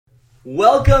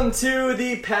Welcome to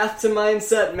the Path to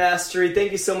Mindset Mastery.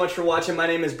 Thank you so much for watching. My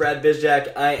name is Brad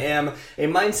Bizjack. I am a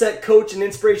mindset coach and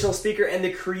inspirational speaker and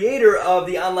the creator of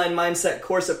the online mindset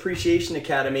course Appreciation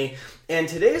Academy. And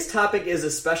today's topic is a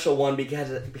special one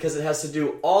because it has to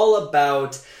do all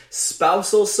about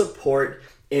spousal support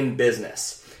in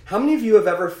business. How many of you have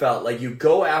ever felt like you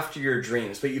go after your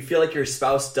dreams, but you feel like your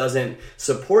spouse doesn't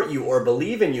support you or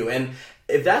believe in you? And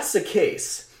if that's the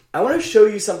case, I want to show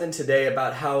you something today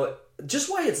about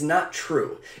just why it's not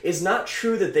true. It's not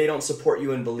true that they don't support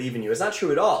you and believe in you. It's not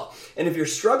true at all. And if you're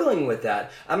struggling with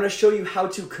that, I'm going to show you how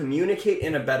to communicate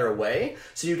in a better way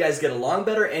so you guys get along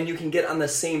better and you can get on the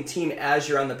same team as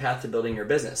you're on the path to building your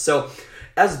business. So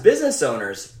as business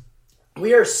owners,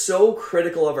 we are so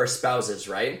critical of our spouses,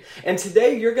 right? And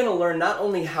today you're going to learn not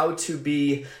only how to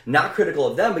be not critical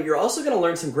of them, but you're also going to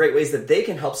learn some great ways that they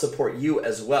can help support you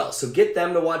as well. So get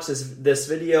them to watch this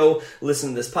video,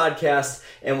 listen to this podcast,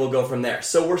 and we'll go from there.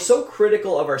 So we're so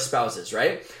critical of our spouses,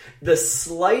 right? The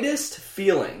slightest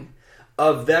feeling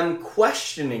of them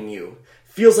questioning you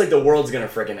feels like the world's going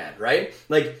to freaking end, right?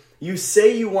 Like, you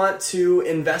say you want to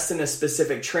invest in a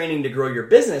specific training to grow your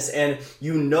business and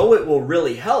you know it will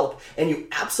really help and you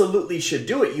absolutely should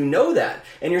do it. You know that.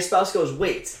 And your spouse goes,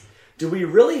 wait, do we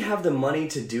really have the money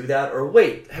to do that? Or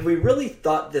wait, have we really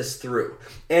thought this through?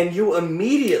 And you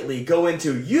immediately go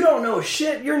into, you don't know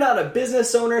shit. You're not a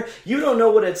business owner. You don't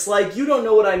know what it's like. You don't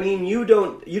know what I mean. You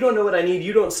don't know what I need.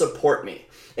 You don't support me.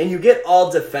 And you get all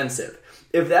defensive.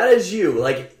 If that is you,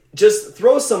 just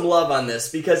throw some love on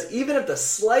this, because even if the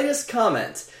slightest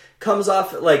comment comes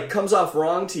off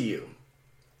wrong to you,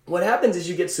 what happens is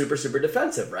you get super, super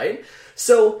defensive, right?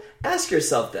 So ask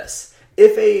yourself this.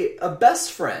 If a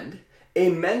best friend, a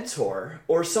mentor,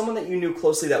 or someone that you knew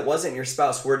closely that wasn't your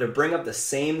spouse were to bring up the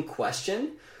same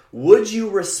question, would you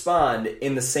respond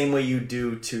in the same way you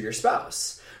do to your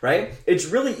spouse? Right? It's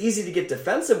really easy to get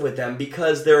defensive with them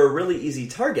because they're a really easy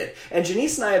target. And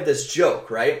Janice and I have this joke,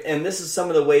 right? And this is one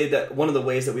of the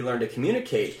ways that we learn to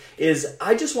communicate is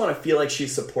I just want to feel like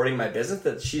she's supporting my business,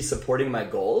 that she's supporting my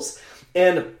goals.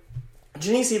 And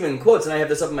Janice even quotes, and I have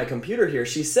this up on my computer here,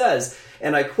 she says,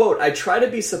 and I quote, I try to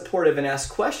be supportive and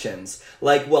ask questions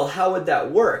like, well, how would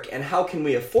that work? And how can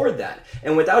we afford that?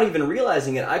 And without even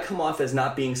realizing it, I come off as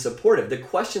not being supportive. The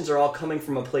questions are all coming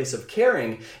from a place of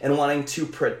caring and wanting to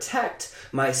protect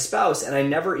my spouse, and I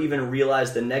never even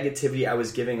realized the negativity I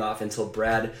was giving off until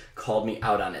Brad called me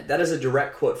out on it. That is a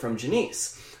direct quote from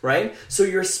Janice, right? So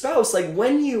your spouse,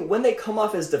 when they come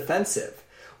off as defensive,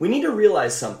 we need to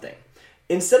realize something.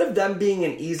 Instead of them being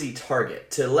an easy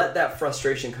target to let that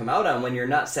frustration come out on when you're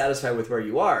not satisfied with where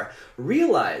you are,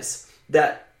 realize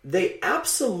that they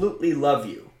absolutely love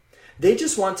you. They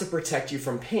just want to protect you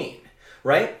from pain,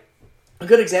 right? A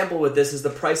good example with this is the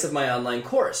price of my online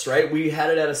course, right? We had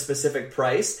it at a specific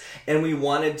price and we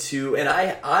wanted to, and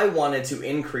I wanted to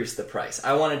increase the price.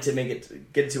 I wanted to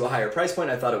get it to a higher price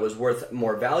point. I thought it was worth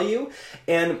more value.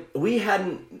 And we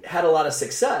hadn't had a lot of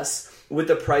success with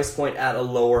the price point at a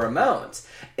lower amount.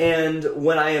 And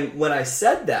when I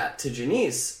said that to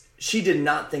Janice, she did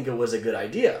not think it was a good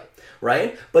idea,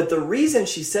 right? But the reason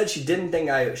she said she didn't think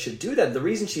I should do that, the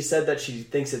reason she said that she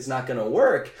thinks it's not going to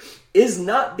work is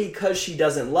not because she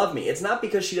doesn't love me. It's not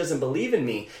because she doesn't believe in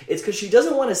me. It's because she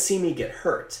doesn't want to see me get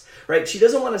hurt, right? She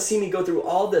doesn't want to see me go through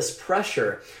all this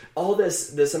pressure, all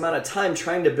this amount of time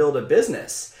trying to build a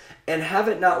business and have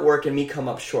it not work and me come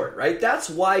up short, right? That's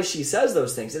why she says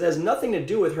those things. It has nothing to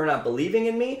do with her not believing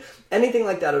in me, anything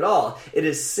like that at all. It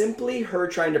is simply her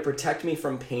trying to protect me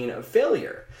from pain of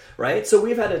failure, right? So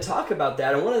we've had to talk about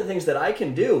that. And one of the things that I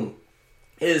can do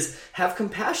is have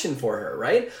compassion for her,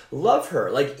 right? Love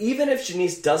her. Even if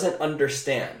Janice doesn't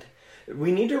understand,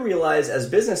 we need to realize as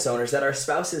business owners that our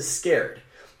spouse is scared.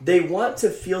 They want to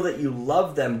feel that you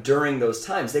love them during those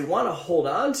times. They want to hold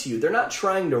on to you. They're not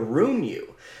trying to ruin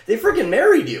you. They freaking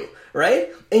married you, right?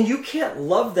 And you can't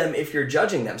love them if you're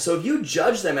judging them. So if you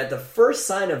judge them at the first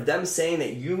sign of them saying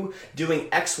that you doing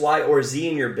X, Y, or Z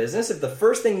in your business, if the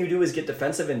first thing you do is get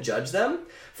defensive and judge them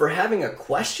for having a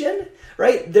question,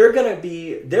 right? They're going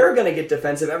to get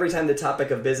defensive every time the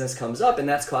topic of business comes up, and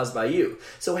that's caused by you.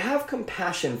 So have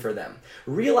compassion for them.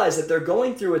 Realize that they're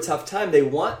going through a tough time. They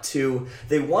want to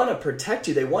protect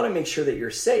you. They want to make sure that you're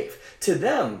safe. To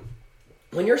them,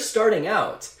 when you're starting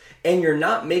out and you're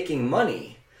not making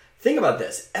money, think about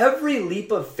this. Every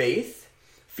leap of faith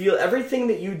everything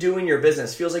that you do in your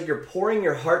business feels like you're pouring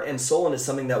your heart and soul into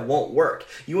something that won't work.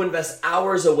 You invest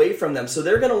hours away from them, so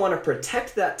they're going to want to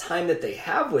protect that time that they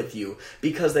have with you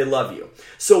because they love you.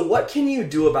 So what can you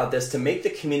do about this to make the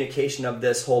communication of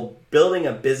this whole building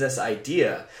a business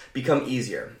idea become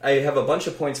easier? I have a bunch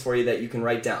of points for you that you can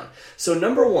write down. So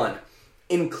number one,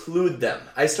 include them.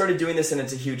 I started doing this and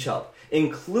it's a huge help.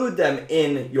 Include them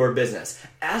in your business.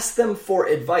 Ask them for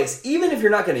advice, even if you're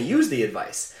not going to use the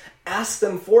advice. Ask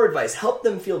them for advice. Help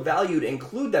them feel valued.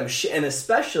 Include them, and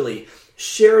especially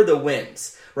share the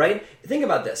wins, right? Think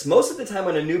about this. Most of the time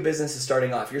when a new business is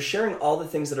starting off, you're sharing all the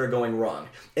things that are going wrong.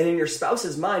 And in your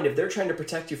spouse's mind, if they're trying to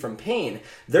protect you from pain,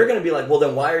 they're going to be like, well,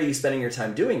 then why are you spending your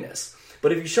time doing this?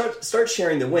 But if you start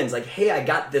sharing the wins, like, hey, I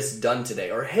got this done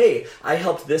today, or hey, I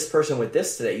helped this person with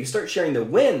this today, you start sharing the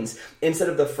wins instead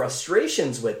of the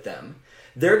frustrations with them,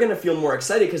 they're going to feel more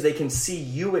excited because they can see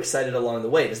you excited along the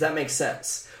way. Does that make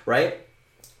sense? Right?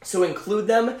 So include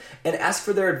them and ask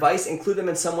for their advice, include them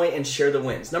in some way, and share the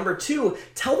wins. Number two,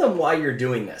 tell them why you're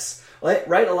doing this,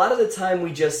 right? A lot of the time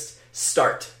we just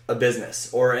start a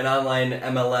business or an online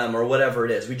MLM or whatever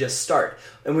it is. We just start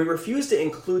and we refuse to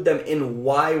include them in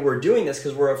why we're doing this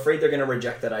because we're afraid they're going to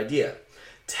reject that idea.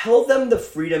 Tell them the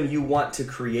freedom you want to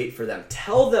create for them.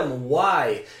 Tell them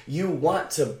why you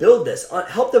want to build this.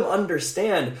 Help them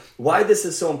understand why this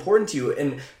is so important to you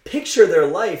and picture their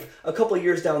life a couple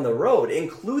years down the road.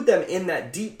 Include them in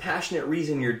that deep, passionate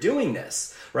reason you're doing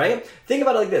this, right? Think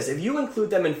about it like this. If you include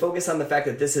them and focus on the fact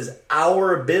that this is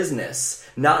our business,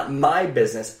 not my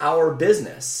business, our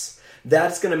business,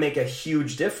 that's going to make a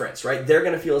huge difference, right? They're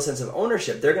going to feel a sense of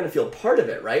ownership. They're going to feel part of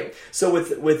it, right? So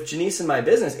with Janice and my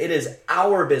business, it is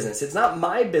our business. It's not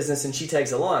my business and she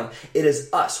tags along. It is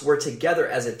us. We're together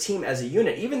as a team, as a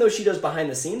unit. Even though she does behind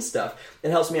the scenes stuff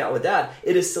and helps me out with that,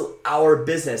 it is still our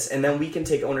business. And then we can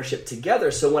take ownership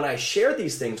together. So when I share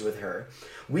these things with her,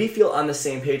 we feel on the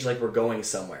same page like we're going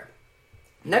somewhere.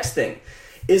 Next thing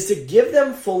is to give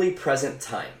them fully present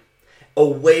time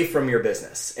away from your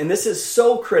business. And this is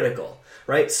so critical,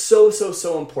 right? So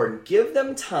important. Give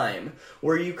them time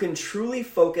where you can truly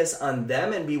focus on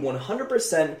them and be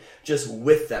 100% just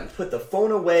with them. Put the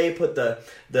phone away, put the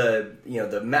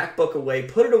MacBook away,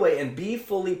 put it away and be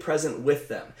fully present with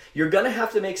them. You're going to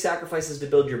have to make sacrifices to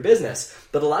build your business,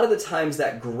 but a lot of the times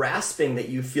that grasping that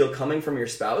you feel coming from your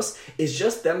spouse is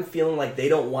just them feeling like they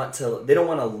don't want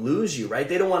to lose you, right?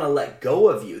 They don't want to let go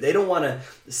of you. They don't want to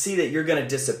see that you're going to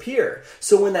disappear.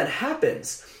 So when that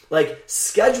happens, like,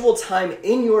 schedule time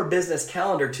in your business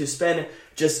calendar to spend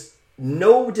just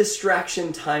no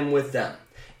distraction time with them.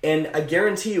 And I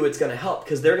guarantee you it's going to help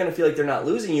because they're going to feel like they're not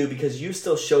losing you because you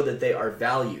still show that they are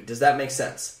valued. Does that make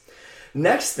sense?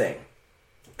 Next thing,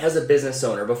 as a business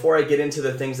owner, before I get into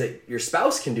the things that your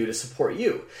spouse can do to support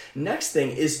you, next thing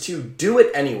is to do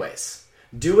it anyways.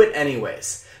 Do it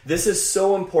anyways. This is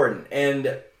so important.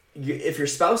 And if your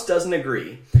spouse doesn't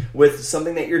agree with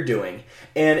something that you're doing,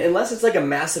 and unless it's like a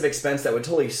massive expense that would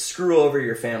totally screw over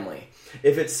your family,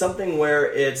 if it's something where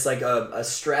it's like a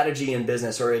strategy in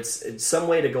business or it's some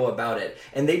way to go about it,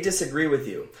 and they disagree with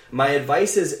you, my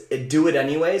advice is do it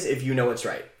anyways if you know it's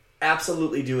right.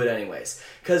 Absolutely do it anyways.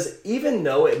 Because even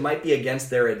though it might be against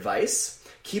their advice,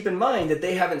 keep in mind that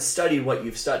they haven't studied what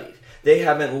you've studied. They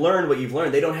haven't learned what you've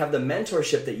learned. They don't have the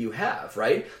mentorship that you have,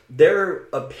 right? Their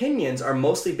opinions are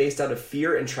mostly based out of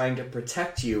fear and trying to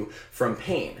protect you from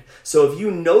pain. So if you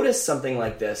notice something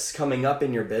like this coming up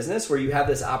in your business where you have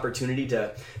this opportunity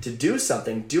to do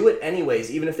something, do it anyways,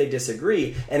 even if they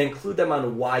disagree, and include them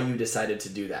on why you decided to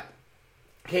do that.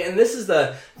 Okay, and this is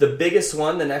the biggest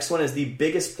one. The next one is the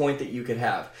biggest point that you could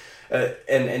have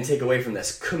and take away from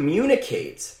this.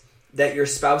 Communicate that your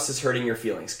spouse is hurting your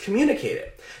feelings. Communicate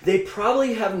it. They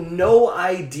probably have no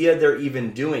idea they're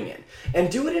even doing it.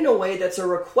 And do it in a way that's a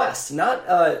request, not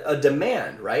a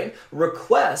demand, right?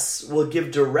 Requests will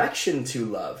give direction to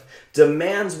love.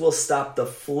 Demands will stop the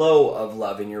flow of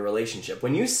love in your relationship.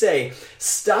 When you say,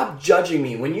 stop judging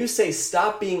me, when you say,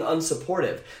 stop being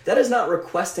unsupportive, that is not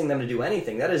requesting them to do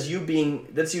anything. That's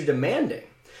you demanding.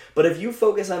 But if you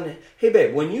focus on, hey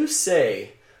babe, when you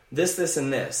say this,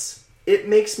 and this, it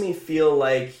makes me feel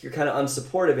like you're kind of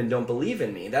unsupportive and don't believe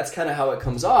in me. That's kind of how it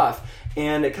comes off,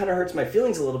 and it kind of hurts my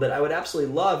feelings a little bit. I would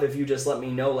absolutely love if you just let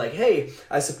me know, like, hey,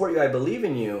 I support you, I believe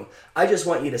in you, I just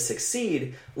want you to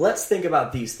succeed. Let's think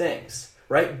about these things,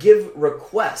 right? Give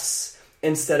requests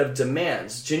instead of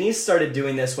demands. Janice started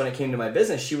doing this when it came to my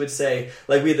business. She would say,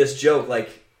 like, we had this joke, like,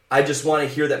 I just want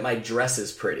to hear that my dress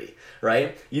is pretty,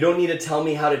 right? You don't need to tell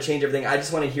me how to change everything. I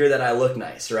just want to hear that I look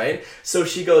nice, right? So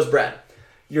she goes, Brad,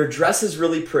 your dress is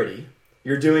really pretty.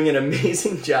 You're doing an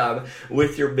amazing job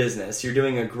with your business. You're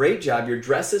doing a great job. Your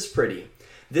dress is pretty.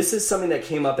 This is something that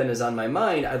came up and is on my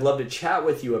mind. I'd love to chat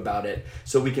with you about it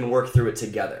so we can work through it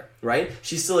together, right?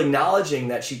 She's still acknowledging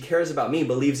that she cares about me,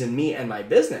 believes in me and my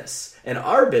business and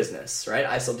our business, right?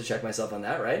 I still have to check myself on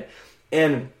that, right?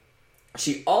 And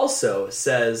she also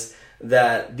says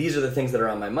that these are the things that are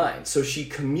on my mind. So she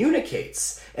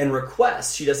communicates and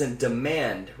requests. She doesn't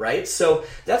demand, right? So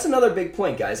that's another big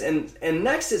point, guys. And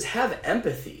next is have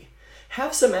empathy.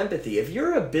 Have some empathy. If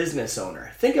you're a business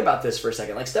owner, think about this for a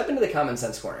second. Like, step into the common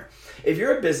sense corner. If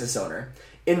you're a business owner,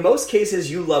 in most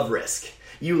cases, you love risk.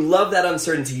 You love that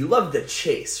uncertainty. You love the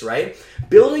chase, right?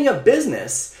 Building a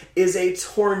business is a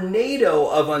tornado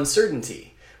of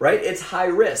uncertainty, right? It's high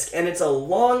risk, and it's a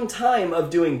long time of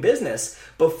doing business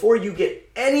before you get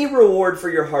any reward for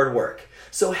your hard work.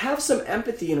 So have some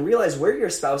empathy and realize where your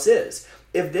spouse is.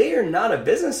 If they are not a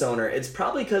business owner, it's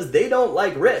probably because they don't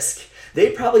like risk.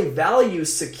 They probably value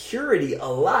security a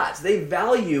lot. They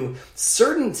value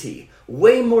certainty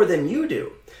way more than you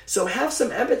do. So have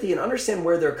some empathy and understand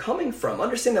where they're coming from.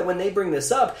 Understand that when they bring this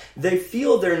up, they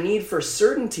feel their need for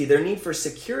certainty, their need for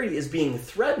security is being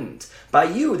threatened by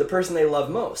you, the person they love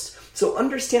most. So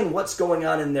understand what's going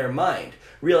on in their mind,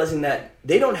 realizing that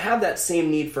they don't have that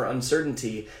same need for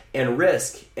uncertainty and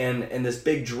risk and this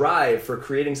big drive for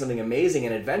creating something amazing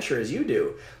and adventure as you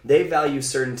do. They value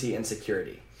certainty and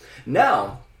security.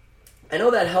 Now, I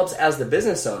know that helps as the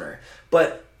business owner,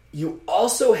 but you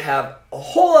also have a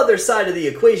whole other side of the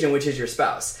equation, which is your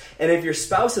spouse. And if your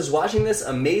spouse is watching this,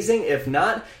 amazing. If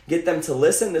not, get them to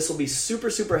listen. This will be super,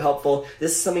 super helpful.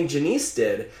 This is something Janice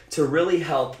did to really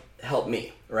help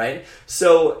me, right?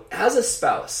 So as a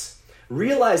spouse,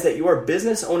 realize that your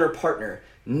business owner partner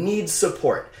needs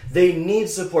support. They need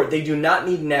support. They do not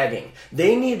need nagging.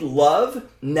 They need love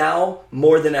now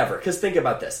more than ever. Because think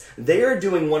about this. They are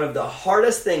doing one of the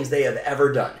hardest things they have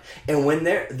ever done. And when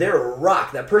their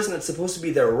rock, that person that's supposed to be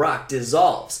their rock,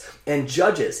 dissolves and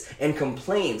judges and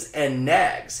complains and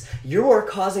nags, you are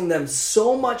causing them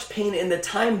so much pain in the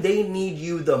time they need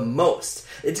you the most.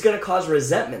 It's going to cause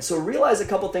resentment. So realize a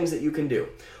couple things that you can do.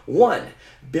 One,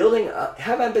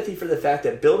 have empathy for the fact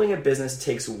that building a business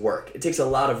takes work. It takes a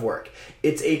lot of work.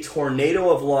 It's a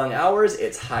tornado of long hours.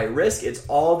 It's high risk. It's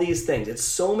all these things. It's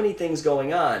so many things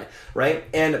going on, right?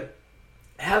 And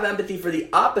have empathy for the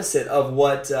opposite of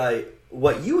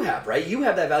what you have, right? You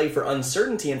have that value for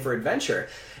uncertainty and for adventure.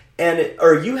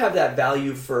 Or you have that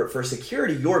value for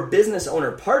security. Your business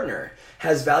owner partner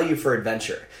has value for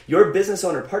adventure. Your business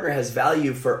owner partner has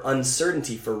value for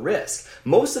uncertainty, for risk.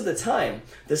 Most of the time,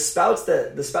 the spouse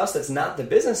that's not the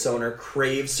business owner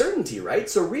craves certainty, right?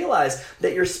 So realize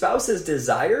that your spouse's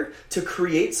desire to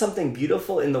create something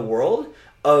beautiful in the world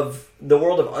of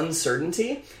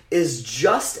uncertainty is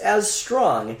just as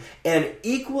strong and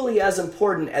equally as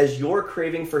important as your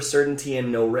craving for certainty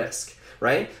and no risk.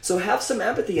 Right? So have some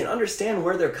empathy and understand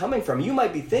where they're coming from. You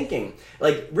might be thinking,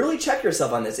 like, really check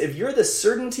yourself on this. If you're the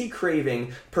certainty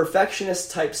craving, perfectionist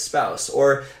type spouse,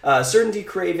 or certainty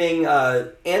craving,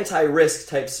 anti-risk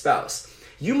type spouse,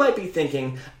 you might be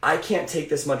thinking, I can't take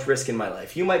this much risk in my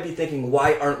life. You might be thinking,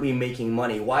 why aren't we making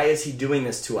money? Why is he doing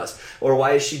this to us? Or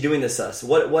why is she doing this to us?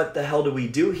 What the hell do we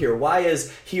do here? Why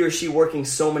is he or she working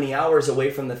so many hours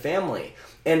away from the family?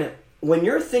 And when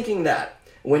you're thinking that,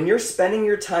 when you're spending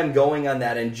your time going on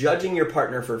that and judging your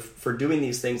partner for doing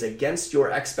these things against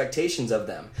your expectations of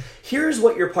them, here's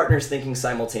what your partner's thinking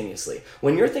simultaneously.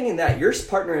 When you're thinking that, your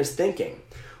partner is thinking,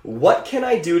 what can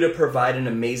I do to provide an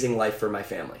amazing life for my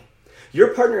family? Your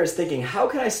partner is thinking, how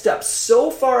can I step so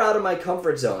far out of my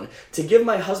comfort zone to give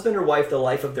my husband or wife the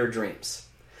life of their dreams?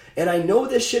 And I know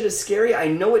this shit is scary. I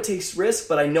know it takes risk,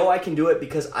 but I know I can do it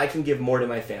because I can give more to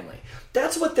my family.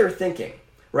 That's what they're thinking.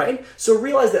 Right? So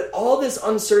realize that all this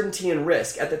uncertainty and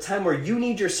risk at the time where you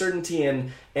need your certainty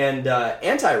and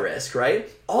anti-risk, right?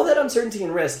 All that uncertainty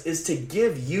and risk is to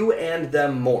give you and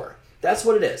them more. That's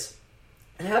what it is.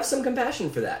 And have some compassion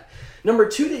for that. Number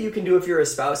two that you can do if you're a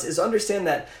spouse is understand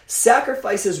that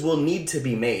sacrifices will need to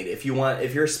be made if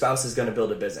your spouse is going to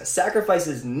build a business.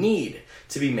 Sacrifices need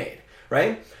to be made,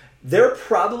 right? They're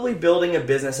probably building a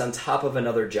business on top of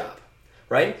another job.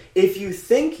 Right? If you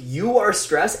think you are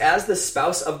stressed as the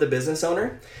spouse of the business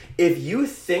owner, if you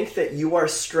think that you are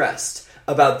stressed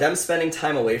about them spending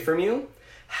time away from you,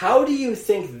 how do you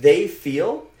think they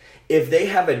feel if they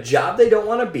have a job they don't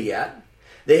want to be at,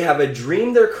 they have a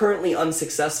dream they're currently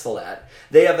unsuccessful at,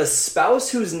 they have a spouse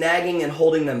who's nagging and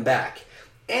holding them back,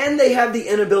 and they have the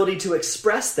inability to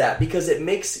express that because it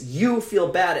makes you feel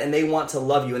bad and they want to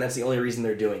love you and that's the only reason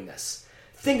they're doing this?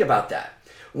 Think about that.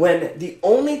 When the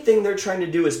only thing they're trying to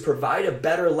do is provide a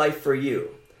better life for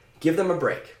you, Give them a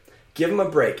break. Give them a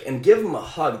break and give them a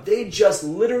hug. They just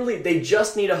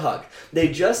need a hug.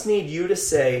 They just need you to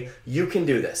say, you can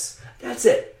do this. That's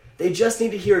it. They just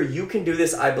need to hear, you can do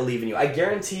this, I believe in you. I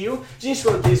guarantee you, Janice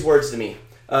wrote these words to me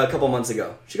a couple months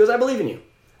ago. She goes, I believe in you.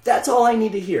 That's all I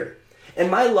need to hear. And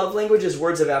my love language is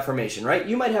words of affirmation, right?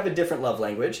 You might have a different love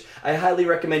language. I highly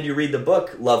recommend you read the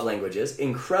book, Love Languages.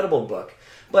 Incredible book.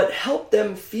 But help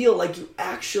them feel like you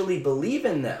actually believe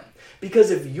in them.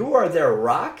 Because if you are their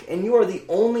rock and you are the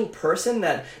only person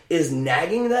that is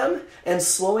nagging them and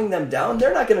slowing them down,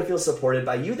 they're not going to feel supported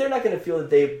by you. They're not going to feel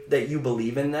that you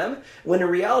believe in them, when in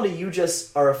reality you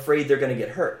just are afraid they're going to get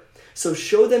hurt. So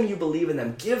show them you believe in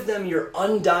them. Give them your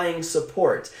undying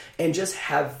support and just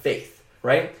have faith,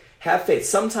 right? Have faith.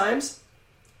 Sometimes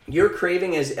you're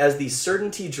craving as the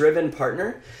certainty-driven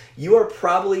partner, you are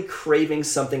probably craving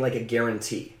something like a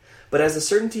guarantee. But as a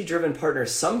certainty-driven partner,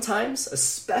 sometimes,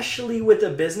 especially with a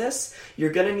business,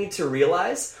 you're going to need to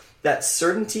realize that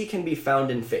certainty can be found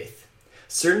in faith.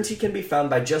 Certainty can be found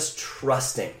by just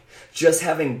trusting, just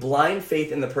having blind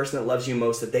faith in the person that loves you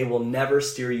most, that they will never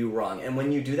steer you wrong. And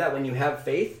when you do that, when you have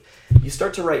faith, you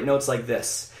start to write notes like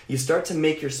this. You start to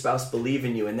make your spouse believe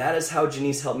in you. And that is how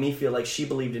Janice helped me feel like she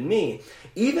believed in me.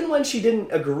 Even when she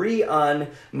didn't agree on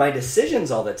my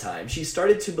decisions all the time, she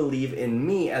started to believe in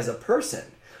me as a person.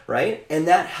 Right? And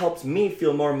that helped me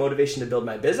feel more motivation to build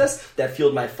my business. That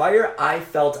fueled my fire. I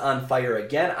felt on fire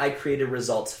again. I created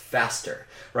results faster,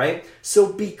 right?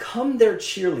 So become their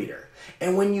cheerleader.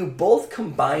 And when you both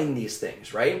combine these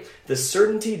things, right? The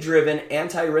certainty-driven,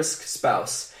 anti-risk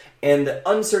spouse and the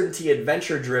uncertainty,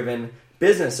 adventure-driven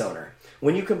business owner.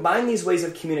 When you combine these ways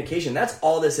of communication, that's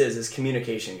all this is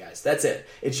communication, guys. That's it.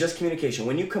 It's just communication.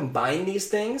 When you combine these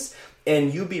things,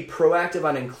 and you be proactive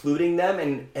on including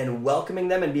them and welcoming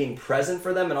them and being present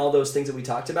for them and all those things that we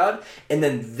talked about, and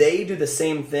then they do the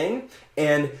same thing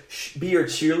and be your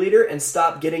cheerleader and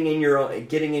stop getting in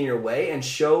your way and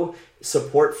show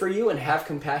support for you and have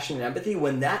compassion and empathy.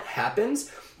 When that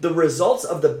happens, the results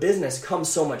of the business come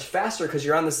so much faster because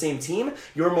you're on the same team,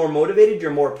 you're more motivated, you're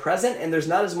more present, and there's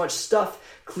not as much stuff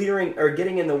clearing or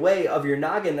getting in the way of your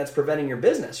noggin that's preventing your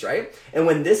business, right? And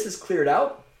when this is cleared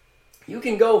out, you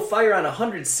can go fire on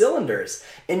 100 cylinders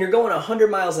and you're going 100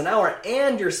 miles an hour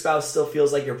and your spouse still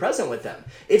feels like you're present with them.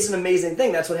 It's an amazing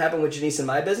thing. That's what happened with Janice and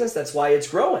my business. That's why it's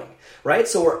growing, right?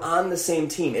 So we're on the same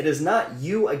team. It is not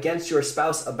you against your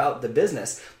spouse about the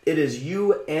business. It is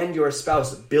you and your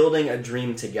spouse building a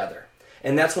dream together.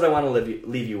 And that's what I want to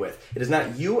leave you with. It is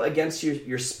not you against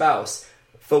your spouse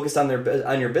focused on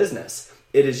your business.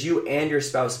 It is you and your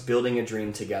spouse building a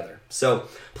dream together. So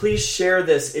please share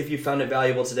this if you found it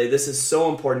valuable today. This is so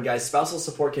important, guys. Spousal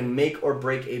support can make or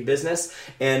break a business.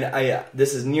 And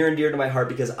this is near and dear to my heart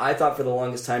because I thought for the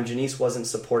longest time Janice wasn't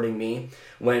supporting me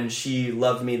when she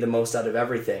loved me the most out of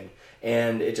everything.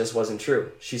 And it just wasn't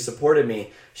true. She supported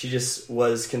me. She just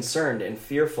was concerned and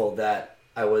fearful that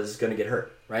I was going to get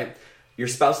hurt, right? Your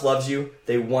spouse loves you.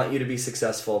 They want you to be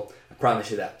successful. I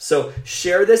promise you that. So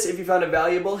share this if you found it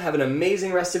valuable. Have an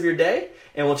amazing rest of your day,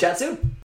 and we'll chat soon.